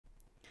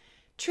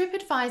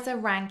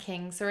TripAdvisor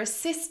rankings are a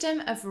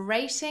system of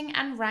rating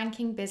and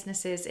ranking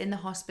businesses in the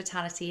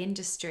hospitality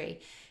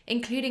industry,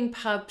 including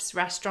pubs,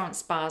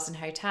 restaurants, bars, and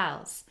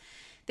hotels.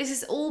 This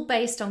is all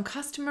based on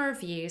customer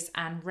reviews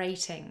and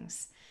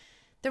ratings.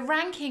 The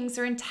rankings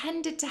are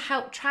intended to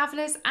help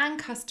travellers and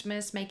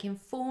customers make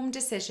informed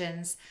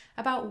decisions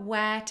about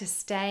where to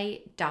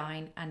stay,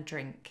 dine, and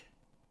drink.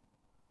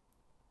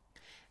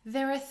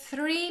 There are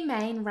three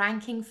main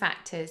ranking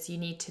factors you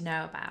need to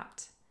know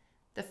about.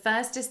 The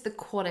first is the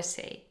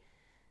quality.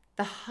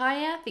 The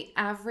higher the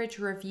average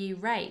review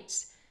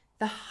rate,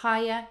 the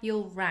higher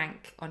you'll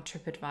rank on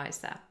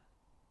TripAdvisor.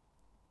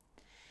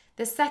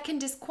 The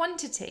second is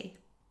quantity.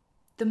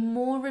 The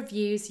more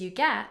reviews you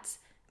get,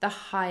 the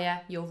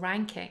higher your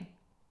ranking.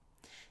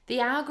 The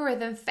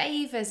algorithm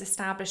favours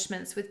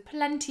establishments with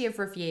plenty of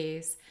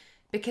reviews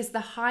because the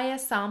higher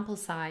sample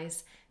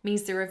size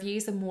means the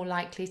reviews are more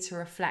likely to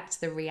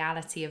reflect the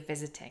reality of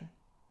visiting.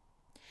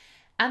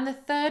 And the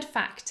third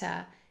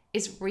factor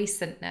is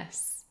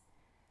recentness.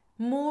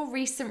 More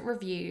recent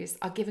reviews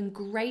are given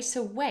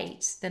greater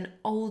weight than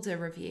older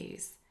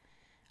reviews.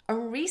 A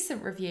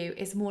recent review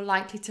is more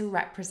likely to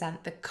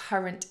represent the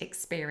current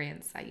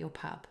experience at your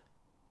pub.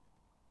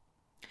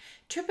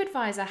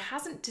 TripAdvisor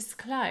hasn't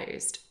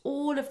disclosed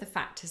all of the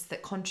factors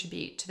that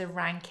contribute to the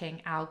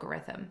ranking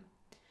algorithm.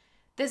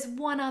 There's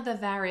one other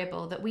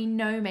variable that we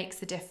know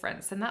makes a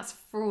difference, and that's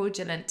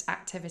fraudulent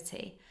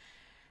activity.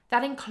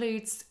 That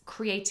includes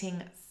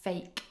creating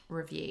fake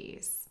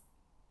reviews.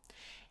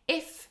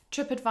 If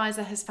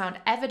TripAdvisor has found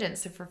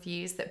evidence of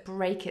reviews that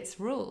break its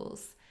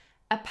rules,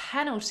 a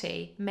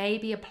penalty may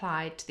be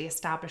applied to the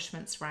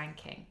establishment's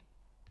ranking.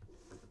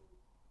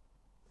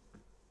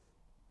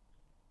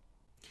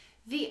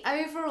 The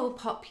overall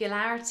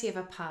popularity of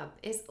a pub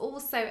is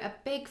also a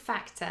big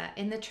factor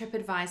in the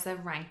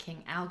TripAdvisor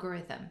ranking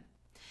algorithm.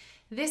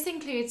 This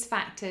includes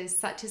factors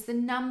such as the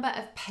number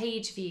of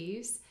page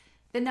views,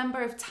 the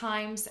number of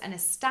times an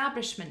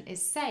establishment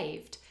is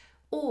saved,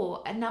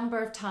 or a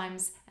number of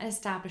times an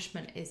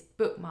establishment is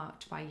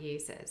bookmarked by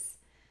users.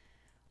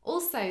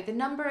 Also, the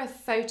number of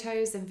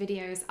photos and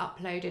videos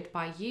uploaded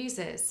by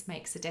users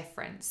makes a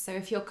difference. So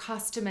if your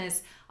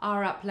customers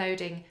are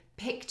uploading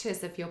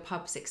pictures of your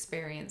pub's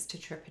experience to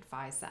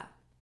TripAdvisor.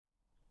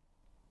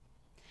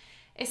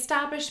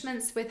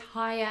 Establishments with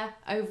higher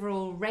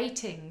overall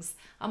ratings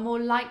are more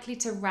likely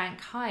to rank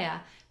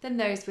higher than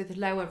those with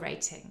lower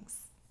ratings.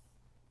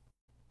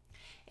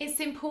 It's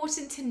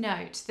important to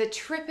note that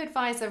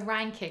TripAdvisor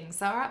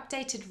rankings are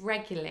updated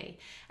regularly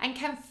and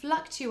can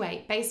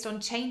fluctuate based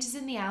on changes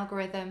in the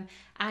algorithm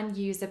and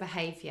user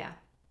behaviour.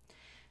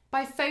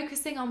 By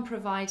focusing on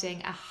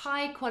providing a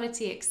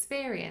high-quality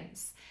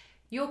experience,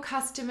 your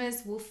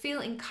customers will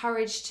feel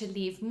encouraged to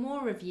leave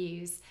more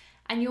reviews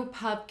and your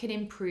pub can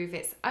improve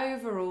its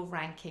overall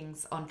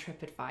rankings on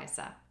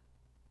TripAdvisor.